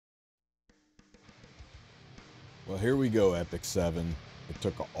Well, here we go, Epic 7. It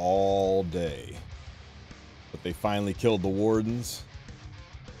took all day. But they finally killed the wardens.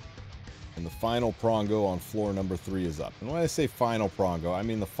 And the final Prongo on floor number 3 is up. And when I say final Prongo, I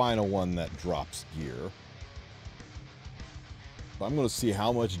mean the final one that drops gear. So I'm going to see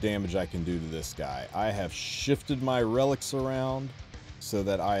how much damage I can do to this guy. I have shifted my relics around so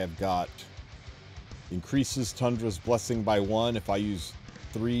that I have got increases Tundra's Blessing by 1 if I use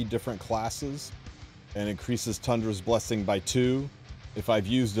 3 different classes, and increases Tundra's Blessing by 2 if I've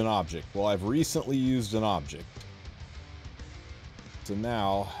used an object. Well, I've recently used an object. So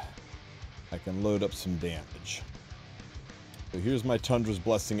now I can load up some damage. So here's my Tundra's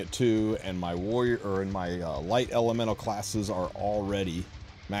Blessing at 2, and my warrior and my light elemental classes are already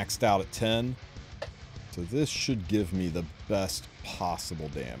maxed out at 10. So this should give me the best possible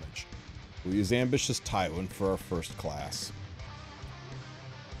damage. We'll use Ambitious Tywin for our first class.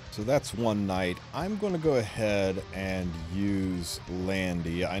 So that's one knight. I'm going to go ahead and use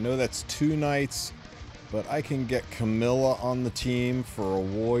Landy. I know that's 2 knights, but I can get Camilla on the team for a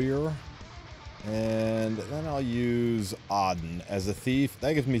warrior. And then I'll use Auden as a thief.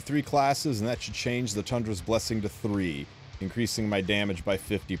 That gives me 3 classes, and that should change the Tundra's Blessing to 3, increasing my damage by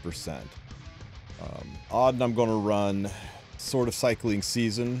 50%. Auden, I'm going to run Sword of Cycling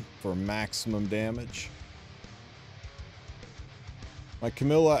Season for maximum damage. My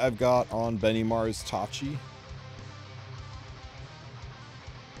Camilla I've got on Benimar's Tachi.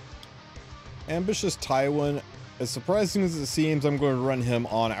 Ambitious Tywin, as surprising as it seems, I'm going to run him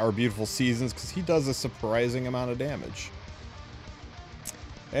on Our Beautiful Seasons because he does a surprising amount of damage.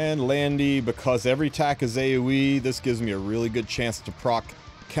 And Landy, because every attack is AoE, this gives me a really good chance to proc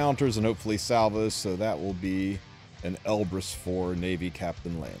counters and hopefully salvos, so that will be an Elbrus for Navy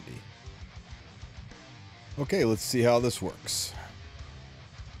Captain Landy. Okay, let's see how this works.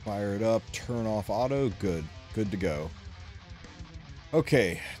 Fire it up, turn off auto, good to go.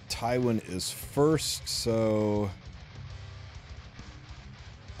 Okay, Tywin is first, so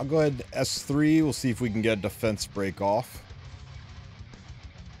I'll go ahead to S3. We'll see if we can get a defense break off.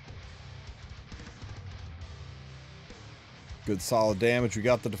 Good solid damage. We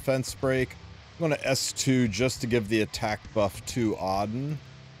got the defense break. I'm going to S2 just to give the attack buff to Auden.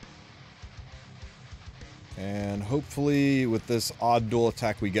 And hopefully with this odd dual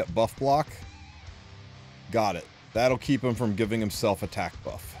attack we get buff block. Got it. That'll keep him from giving himself attack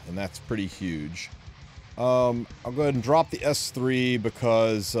buff, and that's pretty huge. I'll go ahead and drop the S3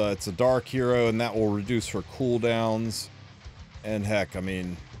 because it's a dark hero, and that will reduce her cooldowns. And heck, I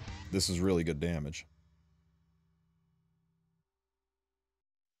mean, this is really good damage.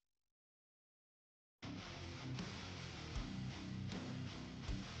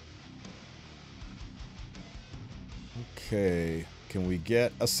 Okay, can we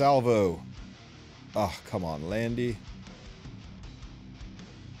get a salvo? Oh, come on, Landy.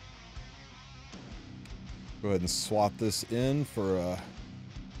 Go ahead and swap this in for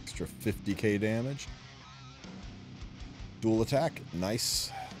extra 50k damage. Dual attack,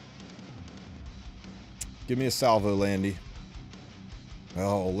 nice. Give me a salvo, Landy.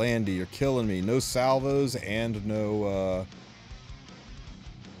 Oh, Landy, you're killing me. No salvos and no,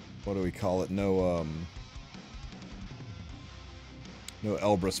 what do we call it? No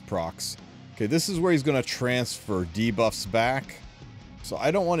Elbrus procs. Okay, this is where he's going to transfer debuffs back. So I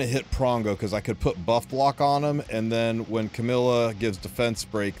don't want to hit Prongo because I could put buff block on him, and then when Camilla gives defense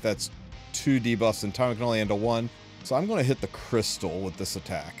break, that's 2 debuffs and time can only handle 1. So I'm going to hit the crystal with this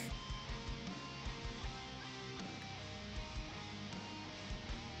attack.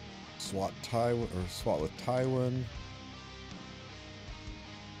 Swat with Tywin.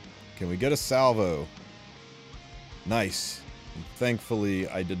 Can we get a salvo? Nice. And thankfully,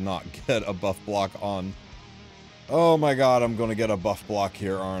 I did not get a buff block on. Oh my god, I'm going to get a buff block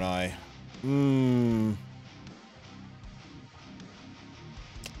here, aren't I?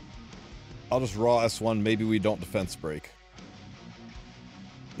 I'll just raw S1. Maybe we don't defense break.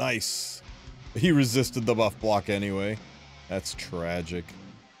 Nice. He resisted the buff block anyway. That's tragic.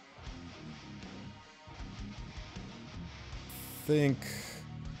 Think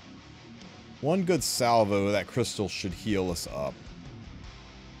one good salvo, that crystal should heal us up.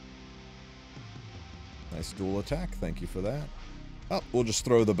 Nice dual attack. Thank you for that. Oh, we'll just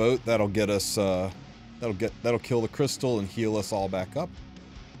throw the boat. That'll get us. That'll kill the crystal and heal us all back up.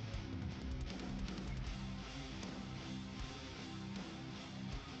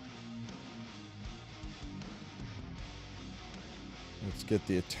 Let's get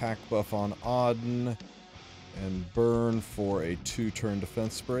the attack buff on Auden and burn for a 2-turn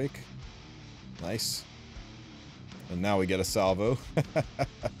defense break. Nice. And now we get a salvo.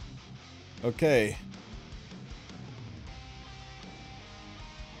 Okay.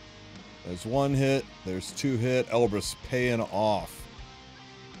 There's 1 hit. There's 2 hit. Elbrus paying off.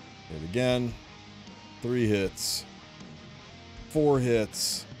 Hit again. 3 hits. 4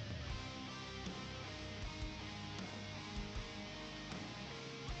 hits.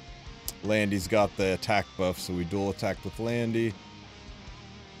 Landy's got the attack buff, so we dual attacked with Landy.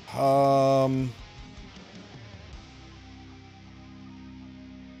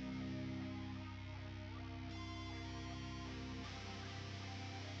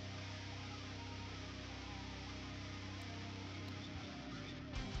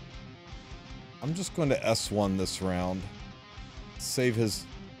 I'm just going to S1 this round. Save his...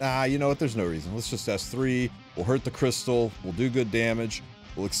 you know what? There's no reason. Let's just S3. We'll hurt the crystal. We'll do good damage.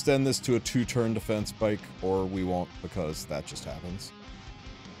 We'll extend this to a 2-turn defense spike, or we won't, because that just happens.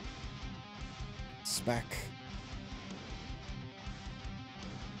 Smack.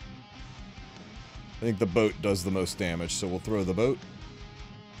 I think the boat does the most damage, so we'll throw the boat.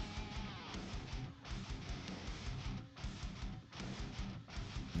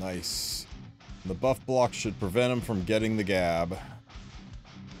 Nice. The buff block should prevent him from getting the gab.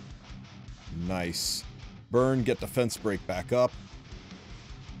 Nice. Burn, get defense break back up.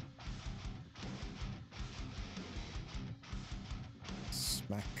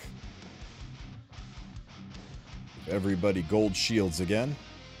 Smack. Give everybody gold shields again.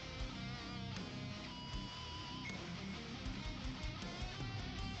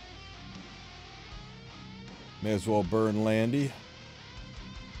 May as well burn Landy.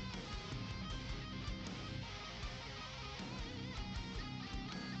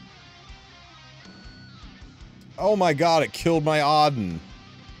 Oh my god, it killed my Auden.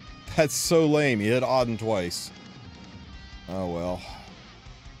 That's so lame. He hit Auden twice. Oh well.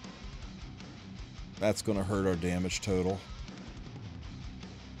 That's gonna hurt our damage total.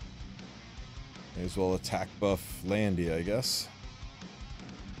 May as well attack buff Landy, I guess.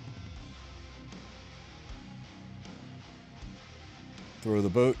 Throw the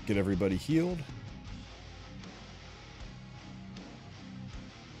boat, get everybody healed.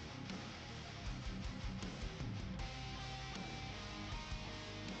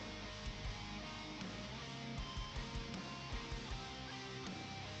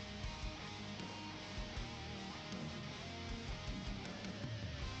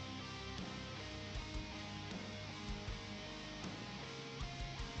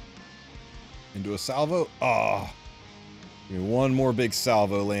 Into a salvo. Oh. Give me one more big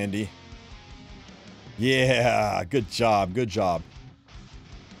salvo, Landy. Yeah, good job, good job.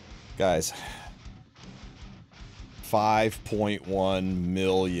 Guys, 5.1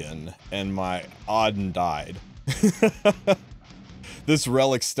 million, and my Auden died. This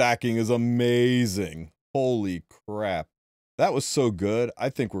relic stacking is amazing. Holy crap. That was so good. I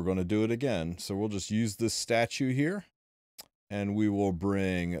think we're going to do it again. So we'll just use this statue here. And we will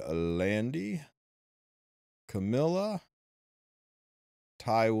bring Landy, Camilla,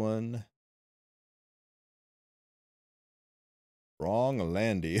 Tywin. Wrong,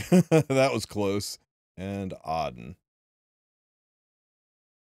 Landy. That was close. And Auden.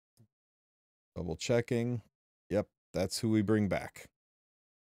 Double checking. Yep, that's who we bring back.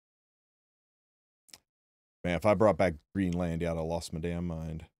 Man, if I brought back Green Landy, I'd have lost my damn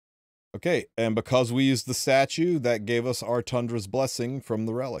mind. Okay, and because we used the statue, that gave us our Tundra's blessing from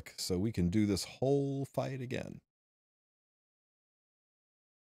the relic. So we can do this whole fight again.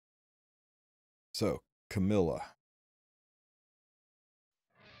 So, Camilla.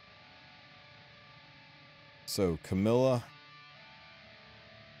 So, Camilla,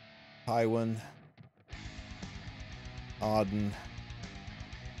 Tywin, Auden,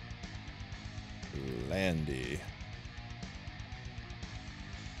 Landy.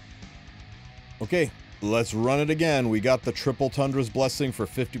 Okay, let's run it again. We got the triple Tundra's blessing for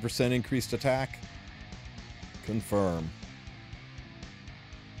 50% increased attack. Confirm.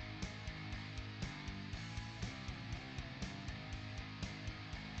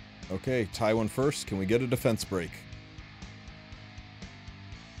 Okay, Tywin first. Can we get a defense break?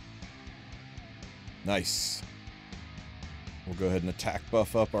 Nice. We'll go ahead and attack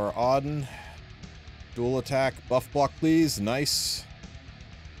buff up our Auden. Dual attack. Buff block, please. Nice.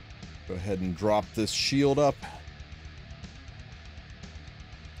 Go ahead and drop this shield up.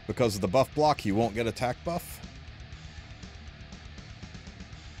 Because of the buff block, he won't get attack buff.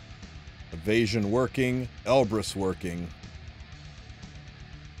 Evasion working. Elbrus working.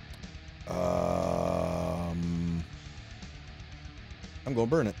 I'm going to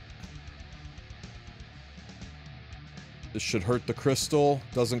burn it. This should hurt the crystal.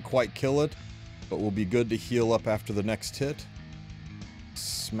 Doesn't quite kill it, but will be good to heal up after the next hit.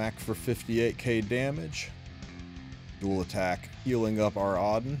 Smack for 58k damage. Dual attack, healing up our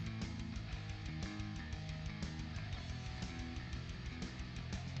Auden.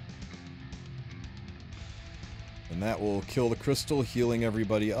 And that will kill the crystal, healing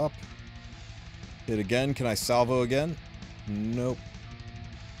everybody up. Hit again. Can I salvo again? Nope.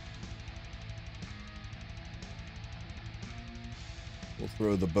 We'll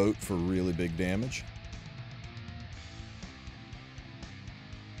throw the boat for really big damage.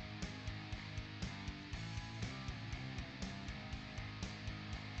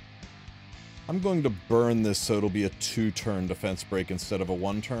 I'm going to burn this so it'll be a 2-turn defense break instead of a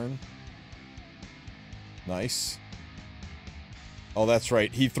 1-turn. Nice. Oh, that's right.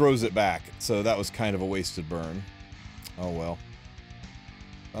 He throws it back, so that was kind of a wasted burn. Oh,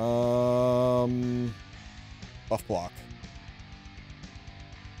 well. Buff block.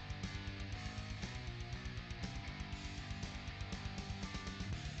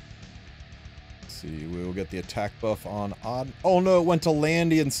 Let's see, we will get the attack buff on Auden. Oh, no, it went to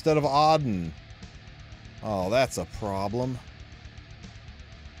Landy instead of Auden. Oh, that's a problem.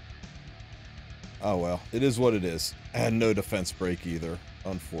 Oh, well. It is what it is. And no defense break either.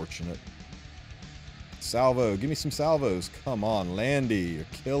 Unfortunate. Salvo. Give me some salvos. Come on, Landy. You're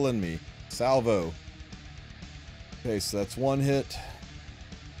killing me. Salvo. Okay, so that's 1 hit.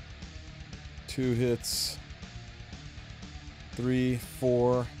 2 hits. 3,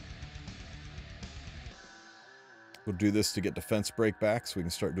 4. We'll do this to get defense break back so we can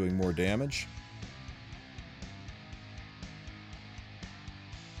start doing more damage.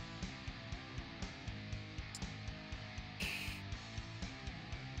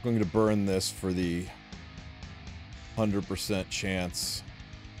 I'm going to burn this for the 100% chance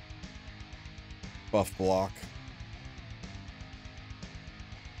buff block.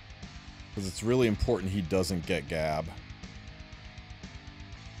 Because it's really important he doesn't get Gab.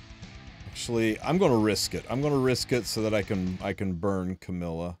 Actually, I'm going to risk it. I'm going to risk it so that I can burn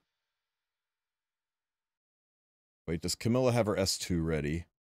Camilla. Wait, does Camilla have her S2 ready?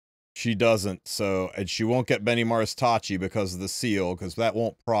 She doesn't, so, and she won't get Benny Mars Tachi because of the seal, because that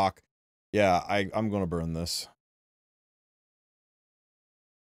won't proc. Yeah, I'm going to burn this.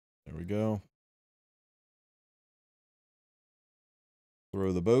 There we go.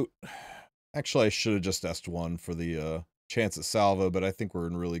 Throw the boat. Actually, I should have just S1 for the chance at salvo, but I think we're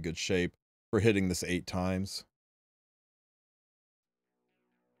in really good shape for hitting this 8 times.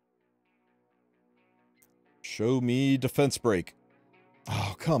 Show me defense break.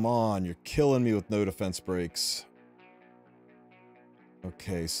 Oh, come on. You're killing me with no defense breaks.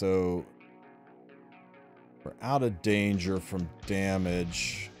 Okay, so we're out of danger from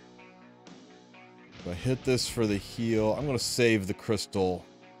damage. If I hit this for the heal, I'm going to save the crystal.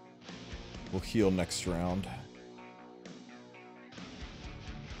 We'll heal next round.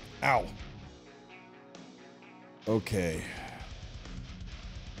 Ow. Okay.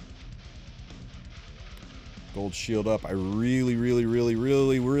 Gold shield up. I really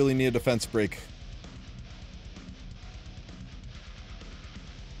need a defense break.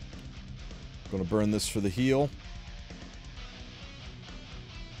 Gonna burn this for the heal.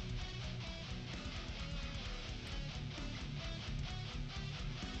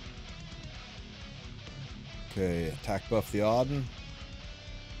 Okay, attack buff the Auden.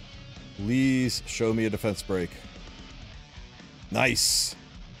 Please show me a defense break. Nice.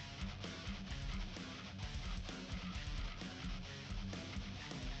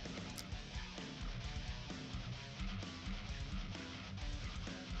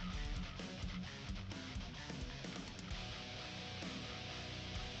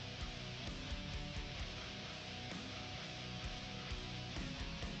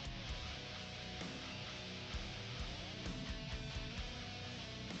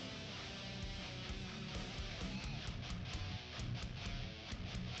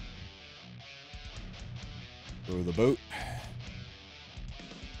 Throw the boat.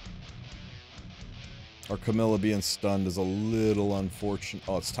 Our Camilla being stunned is a little unfortunate.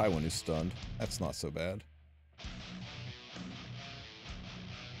 Oh, it's Tywin who's stunned. That's not so bad.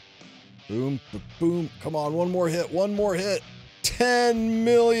 Boom, boom. Come on, one more hit, one more hit. 10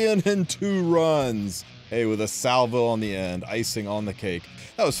 million in 2 runs. Hey, with a salvo on the end, icing on the cake.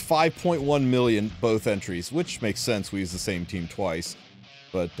 That was 5.1 million both entries, which makes sense. We use the same team twice.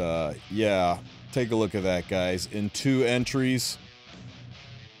 But, yeah. Take a look at that, guys. In 2 entries.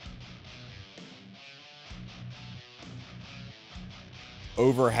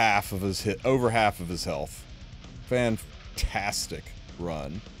 Over half of his health. Fantastic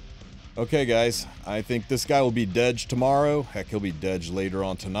run. Okay, guys. I think this guy will be dead tomorrow. Heck, he'll be dead later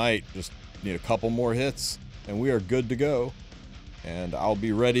on tonight. Just need a couple more hits, and we are good to go. And I'll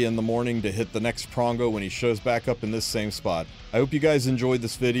be ready in the morning to hit the next Prongo when he shows back up in this same spot. I hope you guys enjoyed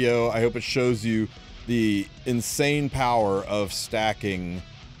this video. I hope it shows you the insane power of stacking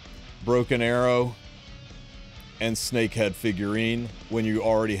Broken Arrow, and Snakehead figurine when you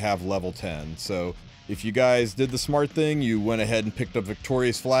already have level 10. So if you guys did the smart thing, you went ahead and picked up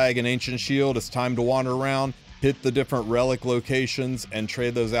Victorious Flag and Ancient Shield, it's time to wander around, hit the different relic locations, and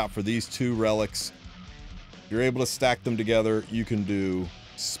trade those out for these 2 relics. If you're able to stack them together, you can do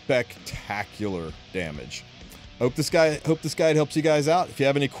spectacular damage. Hope this guide helps you guys out. If you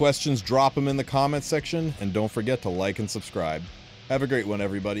have any questions, drop them in the comments section, and don't forget to like and subscribe. Have a great one,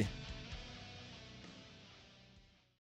 everybody.